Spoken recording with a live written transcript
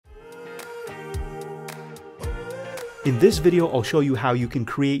In this video, I'll show you how you can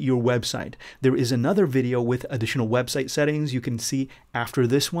create your website. There is another video with additional website settings you can see after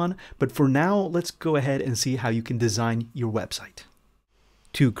this one, but for now, let's go ahead and see how you can design your website.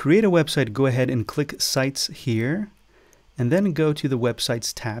 To create a website, go ahead and click Sites here, and then go to the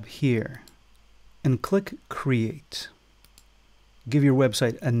Websites tab here, and click Create. Give your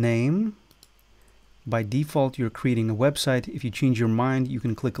website a name. By default, you're creating a website. If you change your mind, you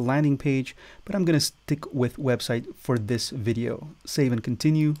can click landing page, but I'm going to stick with website for this video. Save and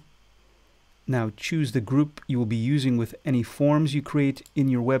continue. Now choose the group you will be using with any forms you create in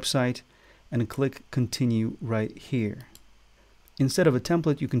your website and click continue right here. Instead of a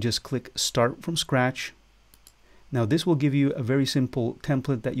template, you can just click start from scratch. Now this will give you a very simple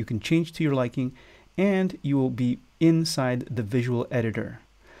template that you can change to your liking, and you will be inside the visual editor.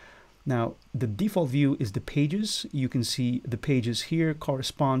 Now, the default view is the pages. You can see the pages here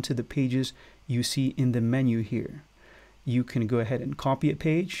correspond to the pages you see in the menu here. You can go ahead and copy a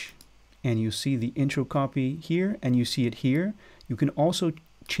page, and you see the intro copy here, and you see it here. You can also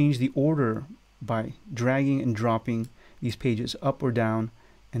change the order by dragging and dropping these pages up or down,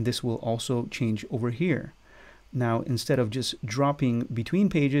 and this will also change over here. Now, instead of just dropping between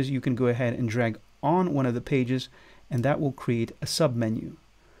pages, you can go ahead and drag on one of the pages, and that will create a submenu.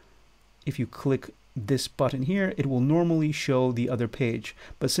 If you click this button here, it will normally show the other page.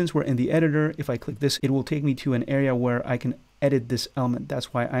 But since we're in the editor, if I click this, it will take me to an area where I can edit this element.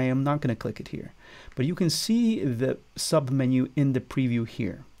 That's why I am not going to click it here. But you can see the submenu in the preview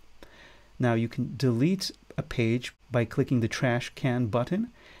here. Now you can delete a page by clicking the trash can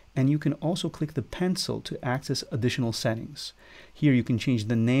button, and you can also click the pencil to access additional settings. Here you can change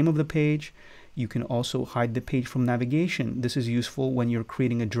the name of the page. You can also hide the page from navigation. This is useful when you're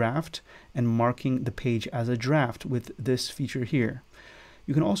creating a draft and marking the page as a draft with this feature here.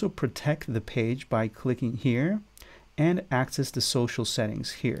 You can also protect the page by clicking here and access the social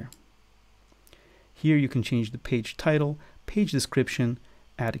settings here. Here you can change the page title, page description,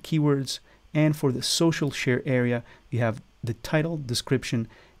 add keywords, and for the social share area, you have the title, description,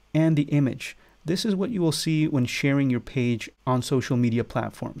 and the image. This is what you will see when sharing your page on social media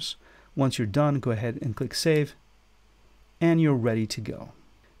platforms. Once you're done, go ahead and click Save, and you're ready to go.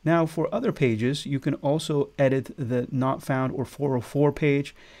 Now for other pages, you can also edit the Not Found or 404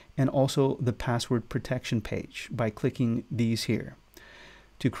 page and also the password protection page by clicking these here.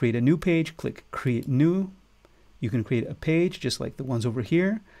 To create a new page, click Create New. You can create a page just like the ones over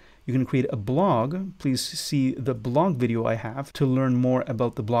here. You can create a blog. Please see the blog video I have to learn more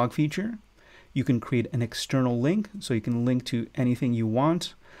about the blog feature. You can create an external link, so you can link to anything you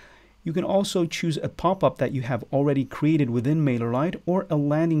want. You can also choose a pop-up that you have already created within MailerLite or a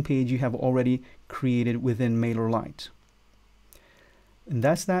landing page you have already created within MailerLite. And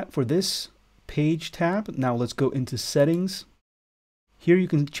that's that for this page tab. Now let's go into settings. Here you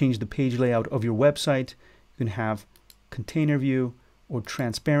can change the page layout of your website. You can have container view or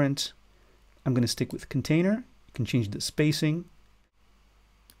transparent. I'm going to stick with container. You can change the spacing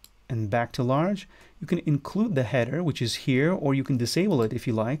and back to large. You can include the header, which is here, or you can disable it if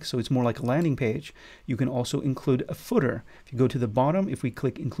you like, so it's more like a landing page. You can also include a footer. If you go to the bottom, if we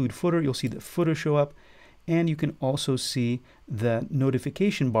click include footer, you'll see the footer show up, and you can also see the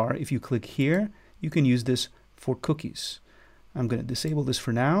notification bar. If you click here, you can use this for cookies. I'm going to disable this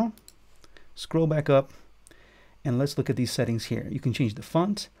for now. Scroll back up, and let's look at these settings here. You can change the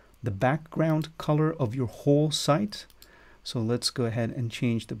font, the background color of your whole site. So let's go ahead and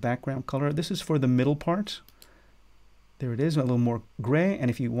change the background color. This is for the middle part. There it is, a little more gray.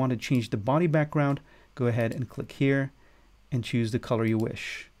 And if you want to change the body background, go ahead and click here and choose the color you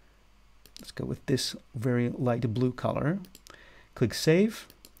wish. Let's go with this very light blue color. Click Save.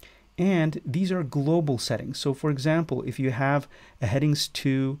 And these are global settings. So for example, if you have a headings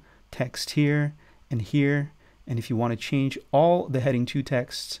to text here, and if you want to change all the heading to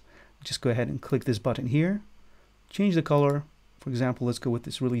texts, just go ahead and click this button here. Change the color. For example, let's go with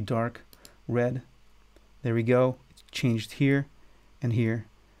this really dark red. There we go. It's changed here and here.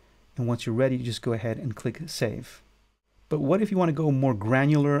 And once you're ready, you just go ahead and click Save. But what if you want to go more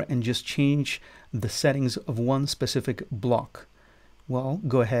granular and just change the settings of one specific block? Well,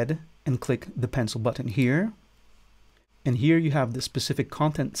 go ahead and click the pencil button here. And here you have the specific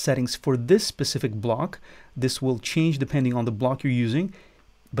content settings for this specific block. This will change depending on the block you're using.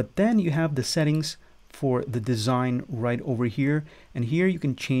 But then you have the settings for the design right over here, and here you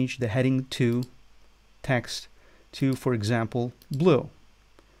can change the heading to text to, for example, blue.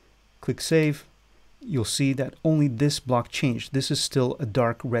 Click Save. You'll see that only this block changed. This is still a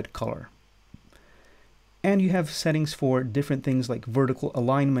dark red color. And you have settings for different things like vertical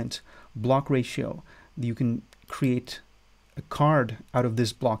alignment, block ratio, You can create a card out of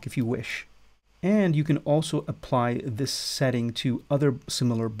this block if you wish. And you can also apply this setting to other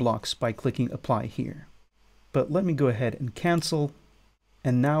similar blocks by clicking apply here. But let me go ahead and cancel.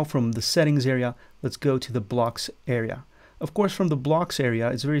 And now from the settings area, let's go to the blocks area. Of course, from the blocks area,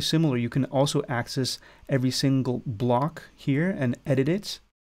 it's very similar. You can also access every single block here and edit it.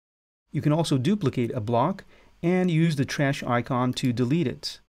 You can also duplicate a block and use the trash icon to delete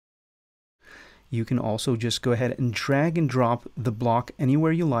it. You can also just go ahead and drag and drop the block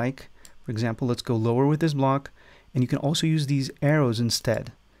anywhere you like. For example, let's go lower with this block, and you can also use these arrows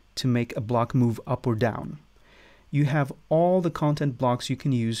instead to make a block move up or down. You have all the content blocks you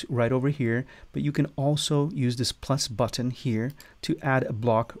can use right over here, but you can also use this plus button here to add a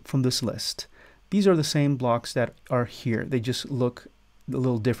block from this list. These are the same blocks that are here. They just look a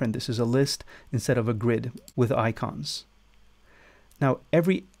little different. This is a list instead of a grid with icons. Now,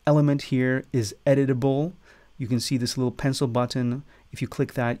 every element here is editable. You can see this little pencil button. If you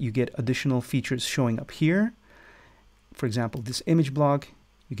click that, you get additional features showing up here. For example, this image block,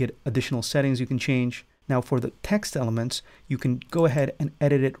 you get additional settings you can change. Now for the text elements, you can go ahead and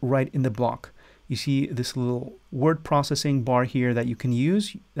edit it right in the block. You see this little word processing bar here that you can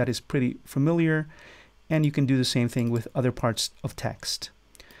use. That is pretty familiar. And you can do the same thing with other parts of text.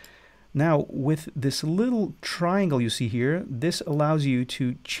 Now with this little triangle you see here, this allows you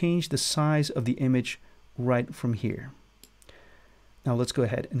to change the size of the image right from here. Now let's go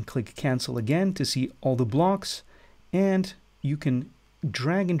ahead and click cancel again to see all the blocks, and you can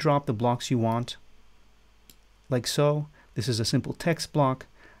drag and drop the blocks you want like so. This is a simple text block.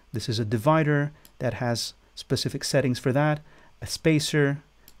 This is a divider that has specific settings for that, a spacer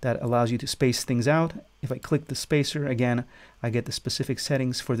that allows you to space things out. If I click the spacer again, I get the specific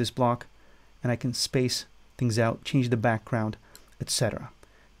settings for this block, and I can space things out, change the background, etc.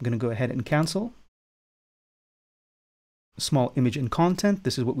 I'm going to go ahead and cancel. Small image and content,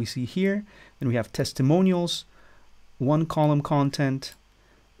 this is what we see here. Then we have testimonials, one column content,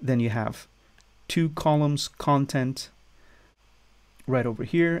 then you have 2 columns content right over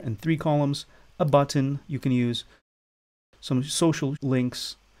here, and 3 columns, a button you can use, some social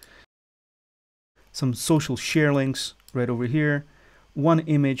links, some social share links right over here, one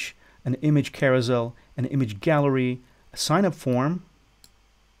image, an image carousel, an image gallery, a sign-up form,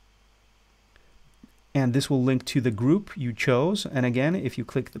 and this will link to the group you chose. And again, if you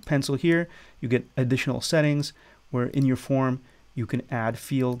click the pencil here, you get additional settings where in your form you can add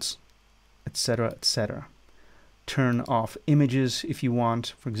fields, etc., etc. Turn off images if you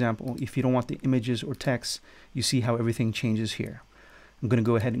want. For example, if you don't want the images or text, you see how everything changes here. I'm going to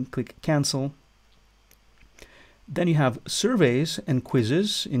go ahead and click cancel. Then you have surveys and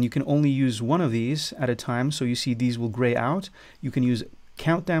quizzes, and you can only use one of these at a time, so you see these will gray out. You can use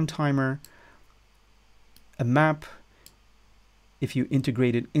countdown timer, a map. If you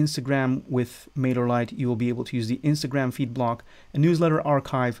integrated Instagram with MailerLite, you will be able to use the Instagram feed block, a newsletter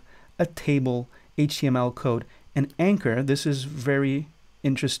archive, a table, HTML code, and anchor. This is very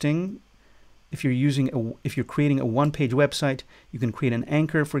interesting. If you're creating a one-page website, you can create an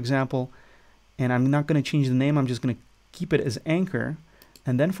anchor, for example. And I'm not going to change the name. I'm just going to keep it as anchor.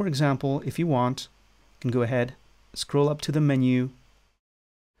 And then, for example, if you want, you can go ahead, scroll up to the menu.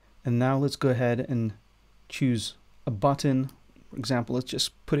 And now let's go ahead and choose a button. For example, let's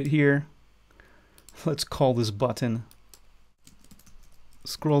just put it here. Let's call this button.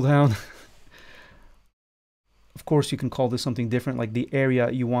 Scroll down. Of course, you can call this something different, like the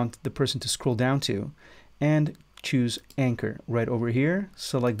area you want the person to scroll down to. And choose anchor right over here.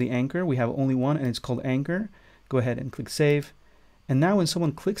 Select the anchor. We have only one, and it's called anchor. Go ahead and click save. And now when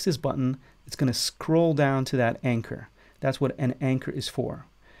someone clicks this button, it's going to scroll down to that anchor. That's what an anchor is for.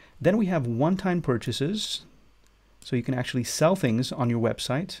 Then we have one-time purchases. So you can actually sell things on your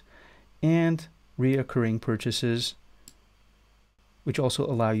website, and reoccurring purchases, which also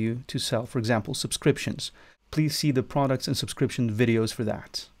allow you to sell, for example, subscriptions. Please see the products and subscription videos for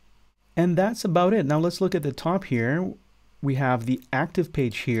that. And that's about it. Now let's look at the top here. We have the active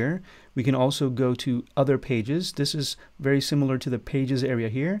page here. We can also go to other pages. This is very similar to the pages area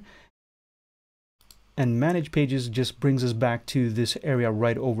here. And manage pages just brings us back to this area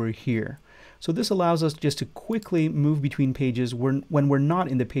right over here. So this allows us just to quickly move between pages when we're not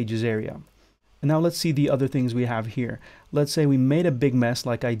in the pages area. And now let's see the other things we have here. Let's say we made a big mess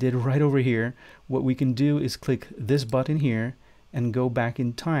like I did right over here. What we can do is click this button here and go back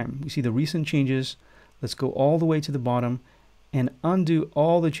in time. You see the recent changes. Let's go all the way to the bottom and undo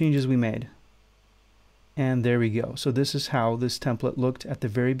all the changes we made. And there we go. So this is how this template looked at the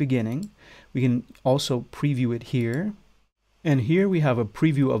very beginning. We can also preview it here. And here we have a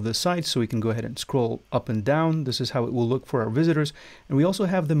preview of the site, so we can go ahead and scroll up and down. This is how it will look for our visitors. And we also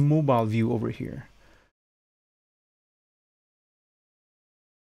have the mobile view over here.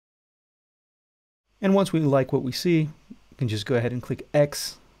 And once we like what we see, we can just go ahead and click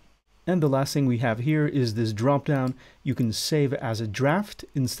X. And the last thing we have here is this drop down. You can save as a draft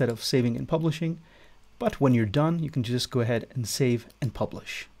instead of saving and publishing. But when you're done, you can just go ahead and save and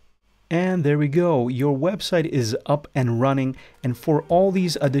publish. And there we go. Your website is up and running. And for all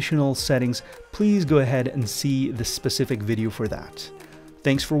these additional settings, please go ahead and see the specific video for that.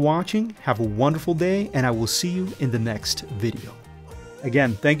 Thanks for watching. Have a wonderful day, and I will see you in the next video.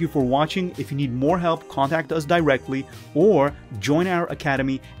 Again, thank you for watching. If you need more help, contact us directly or join our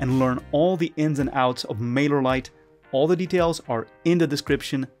academy and learn all the ins and outs of MailerLite. All the details are in the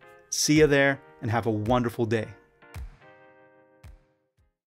description. See you there and have a wonderful day.